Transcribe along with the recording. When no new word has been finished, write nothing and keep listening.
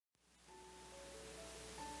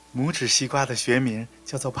拇指西瓜的学名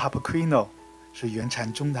叫做 Papaquino， 是原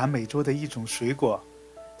产中南美洲的一种水果。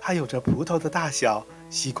它有着葡萄的大小、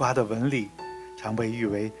西瓜的纹理，常被誉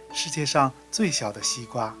为世界上最小的西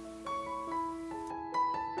瓜。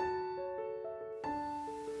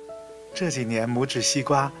这几年，拇指西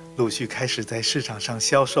瓜陆续开始在市场上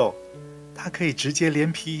销售。它可以直接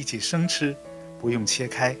连皮一起生吃，不用切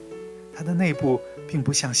开。它的内部并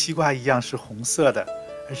不像西瓜一样是红色的，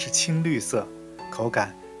而是青绿色，口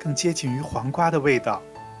感更接近于黄瓜的味道。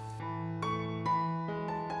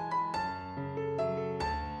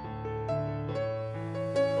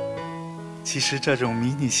其实这种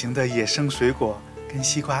迷你型的野生水果跟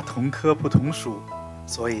西瓜同科不同属，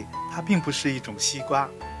所以它并不是一种西瓜，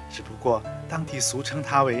只不过当地俗称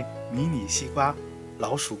它为迷你西瓜、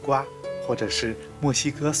老鼠瓜，或者是墨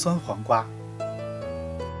西哥酸黄瓜。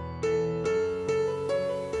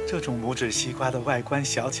这种拇指西瓜的外观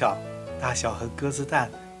小巧，大小和鸽子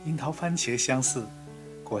蛋、樱桃番茄相似，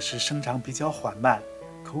果实生长比较缓慢，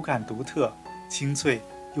口感独特，清脆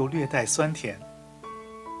又略带酸甜。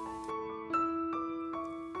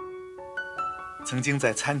曾经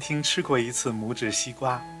在餐厅吃过一次拇指西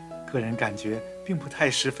瓜，个人感觉并不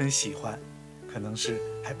太十分喜欢，可能是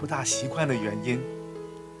还不大习惯的原因。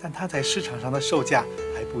但它在市场上的售价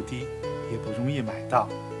还不低，也不容易买到。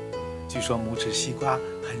据说拇指西瓜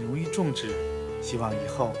很容易种植，希望以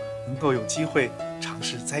后能够有机会尝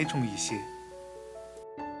试栽种一些。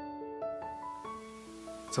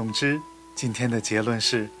总之，今天的结论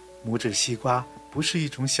是，拇指西瓜不是一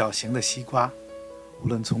种小型的西瓜，无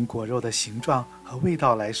论从果肉的形状和味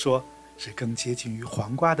道来说，是更接近于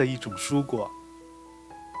黄瓜的一种蔬果。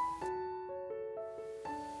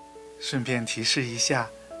顺便提示一下，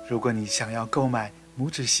如果你想要购买拇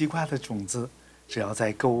指西瓜的种子，只要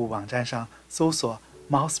在购物网站上搜索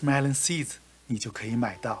Mouse Melon Seeds， 你就可以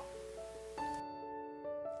买到。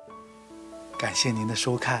感谢您的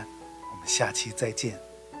收看，我们下期再见。